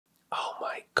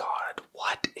my god,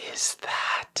 what is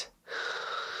that?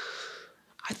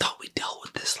 I thought we dealt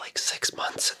with this like 6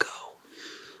 months ago.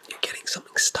 You're getting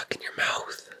something stuck in your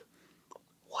mouth.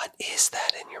 What is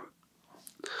that in your...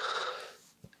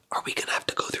 Are we gonna have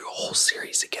to go through a whole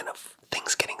series again of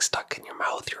things getting stuck in your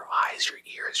mouth, your eyes, your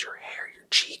ears, your hair, your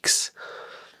cheeks,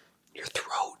 your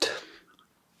throat?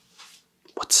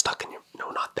 What's stuck in your... No,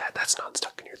 not that. That's not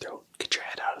stuck in your throat. Get your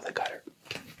head out of the gutter.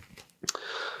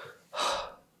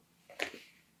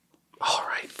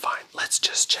 Alright, fine. Let's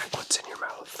just check what's in your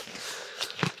mouth.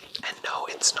 And no,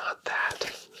 it's not that.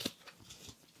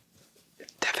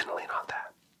 It's definitely not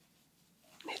that.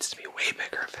 It needs to be way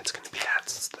bigger if it's going to be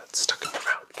that's stuck in your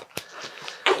mouth.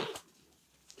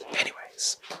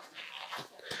 Anyways.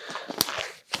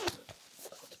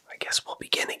 I guess we'll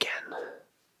begin again.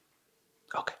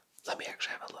 Okay, let me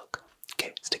actually have a look.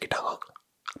 Okay, stick your tongue out.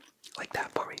 Like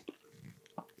that for me.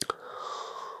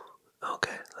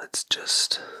 Okay, let's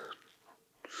just...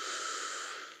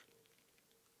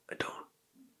 I don't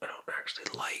actually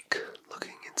like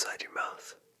looking inside your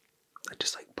mouth. I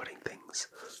just like putting things...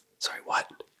 Sorry, what?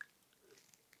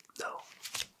 No.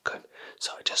 Good.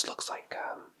 So it just looks like,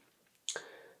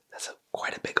 that's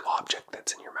quite a big object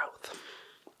that's in your mouth.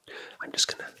 I'm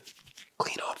just gonna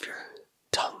clean off your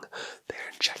tongue there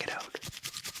and check it out.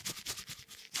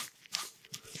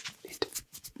 Need to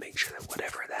make sure that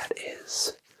whatever that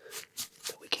is,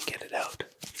 that we can get it out.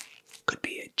 Could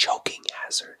be a choking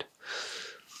hazard.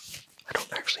 I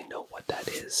don't actually know what that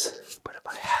is, but if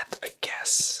I had a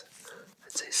guess,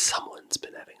 I'd say someone's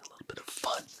been having a little bit of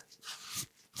fun.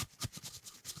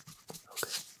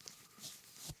 Okay.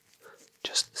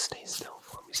 Just stay still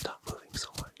for me. Stop moving so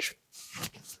much.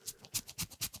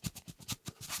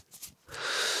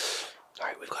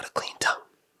 Alright, we've got a clean tongue.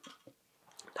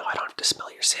 Now I don't have to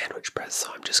smell your sandwich breath,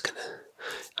 so I'm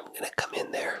gonna come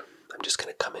in there. I'm just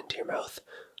gonna come into your mouth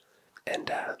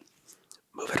and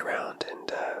move it around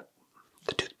and move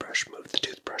the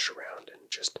toothbrush around and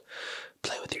just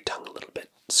play with your tongue a little bit.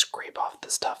 Scrape off the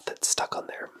stuff that's stuck on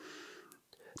there.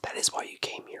 That is why you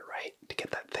came here, right? To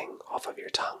get that thing off of your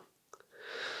tongue.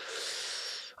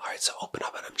 Alright, so open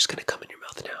up and I'm just gonna come in your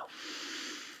mouth now.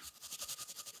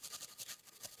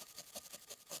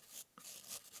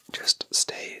 Just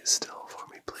stay still for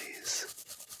me, please.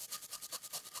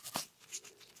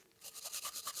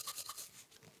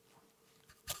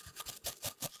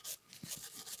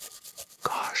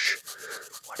 Gosh,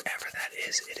 whatever that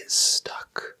is, it is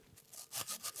stuck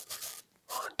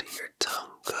onto your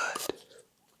tongue. Good.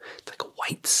 It's like a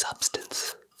white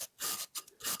substance.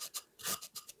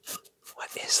 What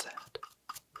is that?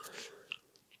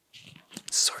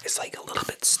 It's like a little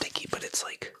bit sticky, but it's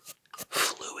like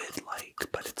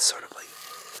fluid-like, but it's sort of like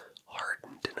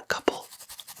hardened in a couple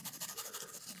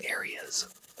areas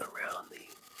around the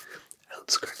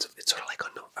outskirts of, it's sort of like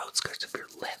on the outskirts of your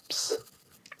lips.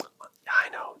 I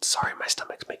know, sorry, my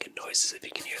stomach's making noises if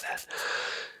you can hear that.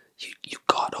 You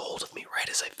got a hold of me right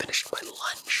as I finished my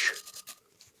lunch.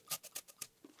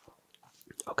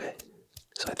 Okay,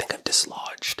 so I think I've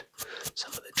dislodged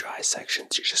some of the dry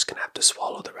sections. You're just gonna have to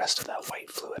swallow the rest of that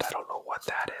white fluid. I don't know what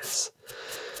that is.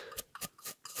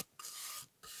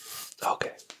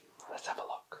 Okay, let's have a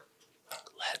look.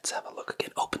 Let's have a look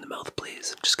again. Open the mouth,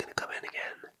 please. I'm just gonna come in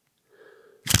again.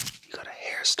 You got a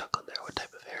hair stuck on there. What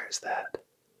type of hair is that?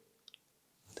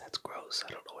 That's gross.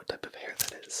 I don't know what type of hair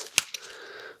that is.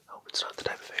 I hope it's not the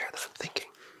type of hair that I'm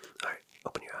thinking. Alright,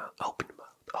 open your mouth. Open your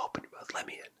mouth. Open your mouth. Let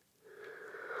me in.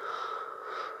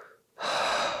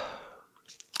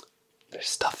 There's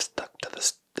stuff stuck to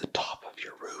the top of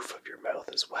your roof of your mouth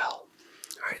as well.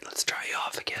 Alright, let's dry you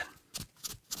off again.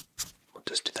 We'll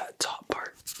just do that top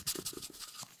part.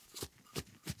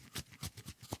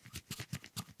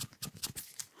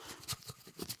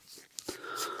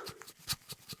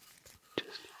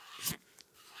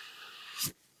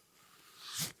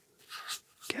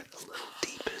 Get a little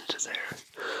deep into there.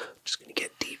 I'm just gonna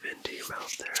get deep into your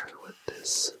mouth there with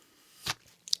this.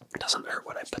 It doesn't hurt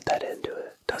when I put that into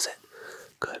it, does it?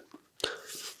 Good.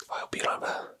 I hope you don't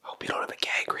have a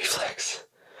gag reflex.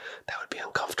 That would be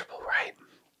uncomfortable, right?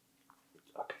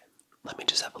 Okay. Let me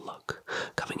just have a look.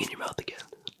 Coming in your mouth again.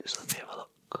 Just let me have a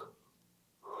look.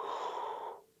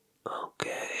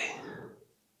 Okay.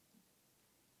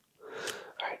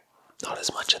 Alright. Not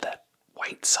as much of that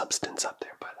white substance up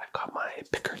there, but I've got my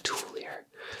picker tool here.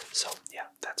 So, yeah,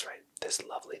 that's right. This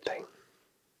lovely thing.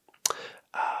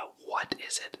 What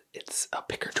is it? It's a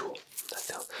picker tool.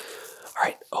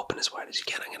 Alright, open as wide as you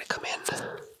can. I'm gonna come in.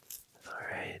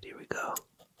 Alright, here we go.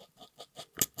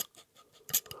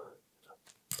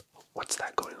 What's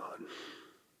that going on?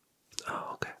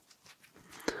 Oh, okay.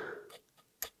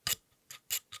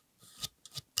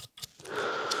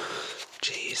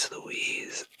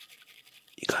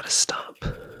 gotta stop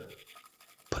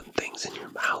putting things in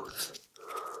your mouth.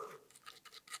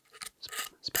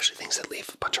 Especially things that leave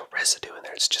a bunch of residue in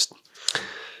there.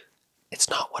 It's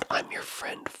not what I'm your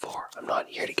friend for. I'm not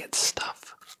here to get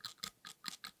stuff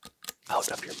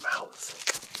out of your mouth.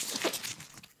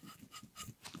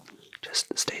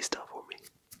 Just stay still for me.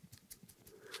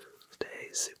 Stay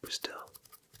super still.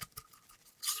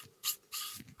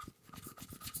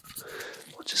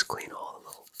 We'll just clean all the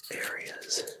little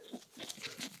areas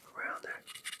around there.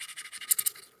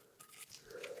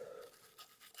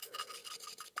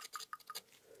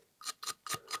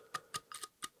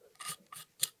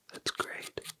 That's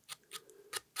great.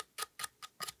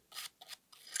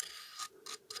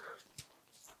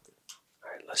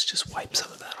 Alright, let's just wipe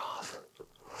some of that off.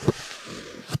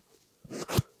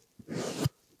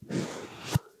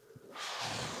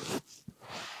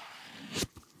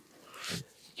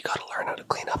 You gotta learn how to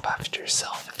clean up after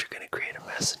yourself if you're gonna create a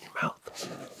mess in your mouth.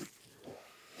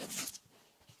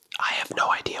 I have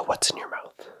no idea what's in your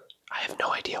mouth. I have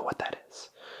no idea what that is.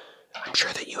 I'm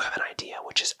sure that you have an idea,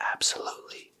 which is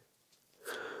absolutely...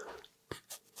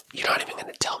 You're not even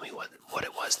going to tell me what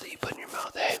it was that you put in your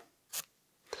mouth, eh?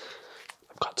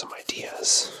 I've got some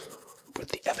ideas with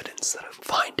the evidence that I'm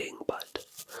finding, but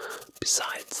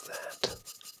besides that,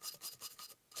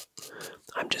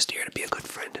 I'm just here to be a good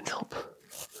friend and help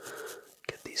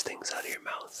get these things out of your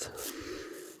mouth.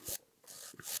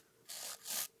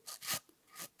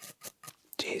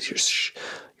 Jeez,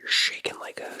 you're shaking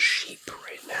like a sheep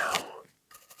right now.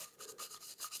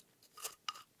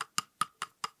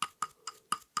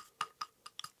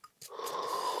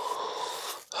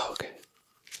 Okay.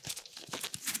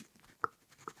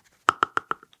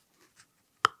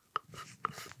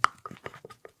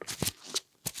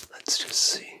 Let's just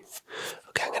see.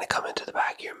 Okay, I'm gonna come into the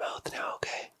back of your mouth now,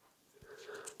 okay?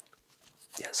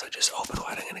 Yeah, so just open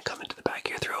wide. I'm gonna come into the back of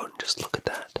your throat and just look at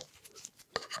that.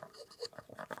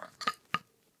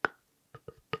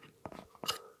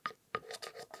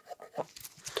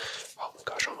 Oh my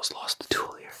gosh, I almost lost the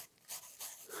tool here.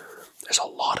 There's a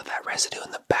lot of that residue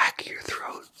in the back of your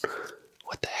throat.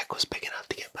 What the heck was big enough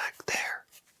to get back there?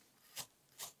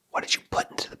 What did you put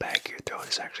into the back of your throat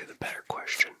is actually the better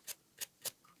question.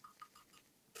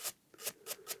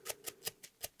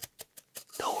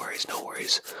 No worries, no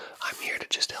worries. I'm here to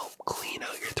just help clean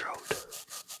out your throat.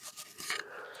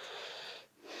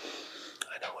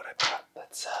 I know what I brought.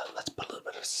 Let's put a little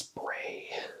bit of spray.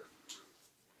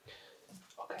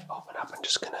 Okay, open up. I'm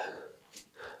just gonna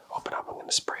open up. I'm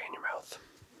gonna spray in your mouth.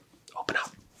 Open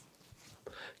up.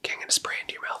 Okay, I'm gonna spray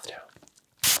into your mouth now.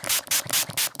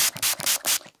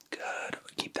 Good.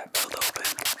 Keep that mouth open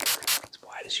as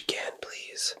wide as you can,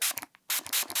 please.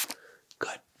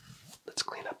 Good. Let's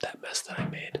clean up that mess that I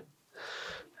made.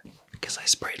 I guess I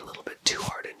sprayed a little bit too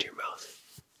hard into your mouth.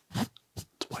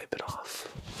 Let's wipe it off.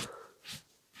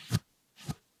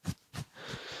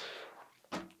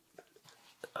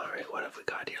 Alright, what have we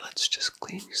got here? Let's just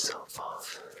clean yourself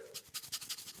off.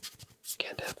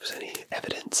 Can't have any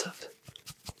evidence of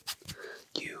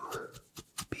you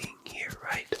being here,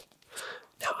 right?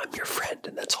 Now I'm your friend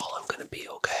and that's all I'm gonna be,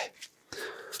 okay?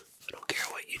 I don't care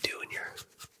what you do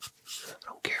I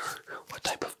don't care what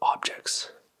type of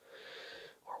objects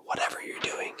or whatever you're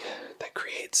doing that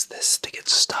creates this to get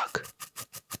stuck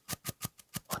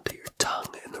onto your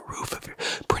tongue and the roof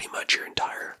of pretty much your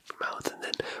entire mouth and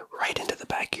then right into the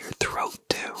back of your throat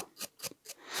too.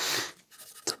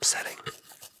 It's upsetting.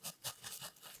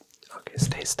 Okay,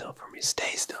 stay still for me.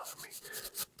 Stay still for me.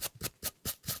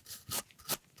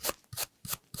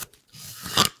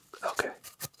 Okay.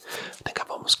 I think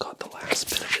I've almost got the last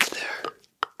bit of it there.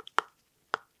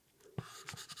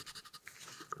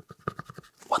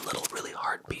 One little really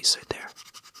hard piece right there.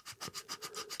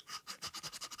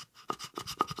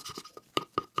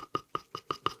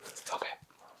 Okay.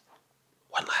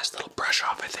 One last little brush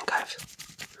off. I think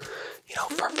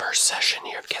for first session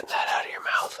here of getting that out of your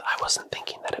mouth, I wasn't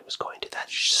thinking that it was going to. That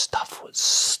stuff was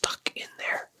stuck in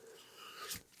there.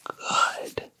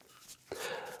 Good.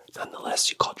 Nonetheless,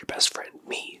 you called your best friend,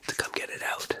 me, to come get it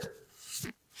out.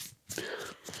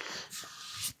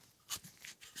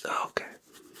 Okay.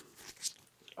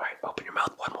 Alright, open your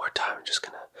mouth one more time. I'm just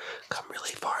gonna come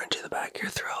really far into the back of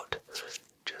your throat.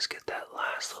 Just get that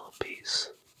last little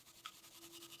piece.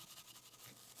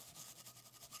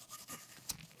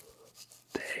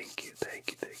 Thank you,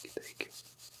 thank you, thank you, thank you.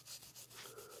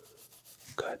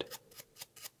 Good.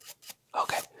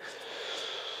 Okay.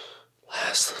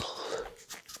 Last little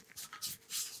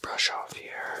brush off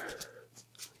here.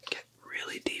 Get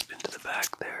really deep into the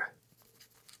back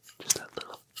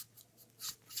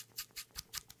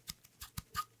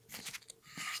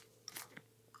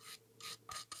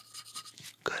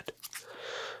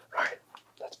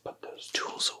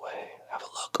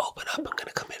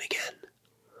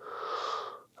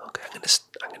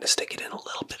going to stick it in a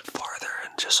little bit farther,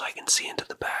 and just so I can see into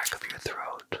the back of your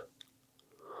throat.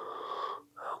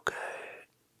 Okay,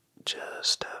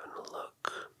 just having a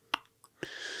look.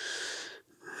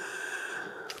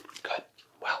 Good.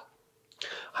 Well,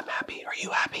 I'm happy. Are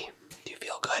you happy? Do you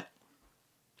feel good?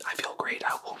 I feel great.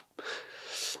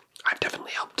 I've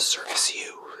definitely helped to service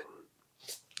you.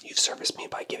 You've serviced me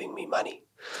by giving me money.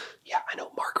 Yeah, I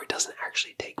know Margaret doesn't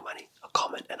actually take money. A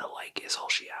comment and a like is all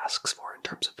she asks for in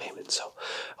terms of payment, so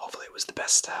hopefully it was the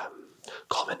best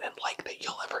comment and like that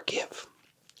you'll ever give.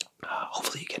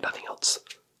 Hopefully you get nothing else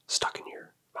stuck in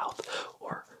your mouth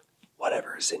or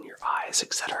whatever is in your eyes,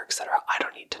 etc., etc. I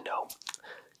don't need to know.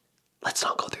 Let's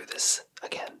not go through this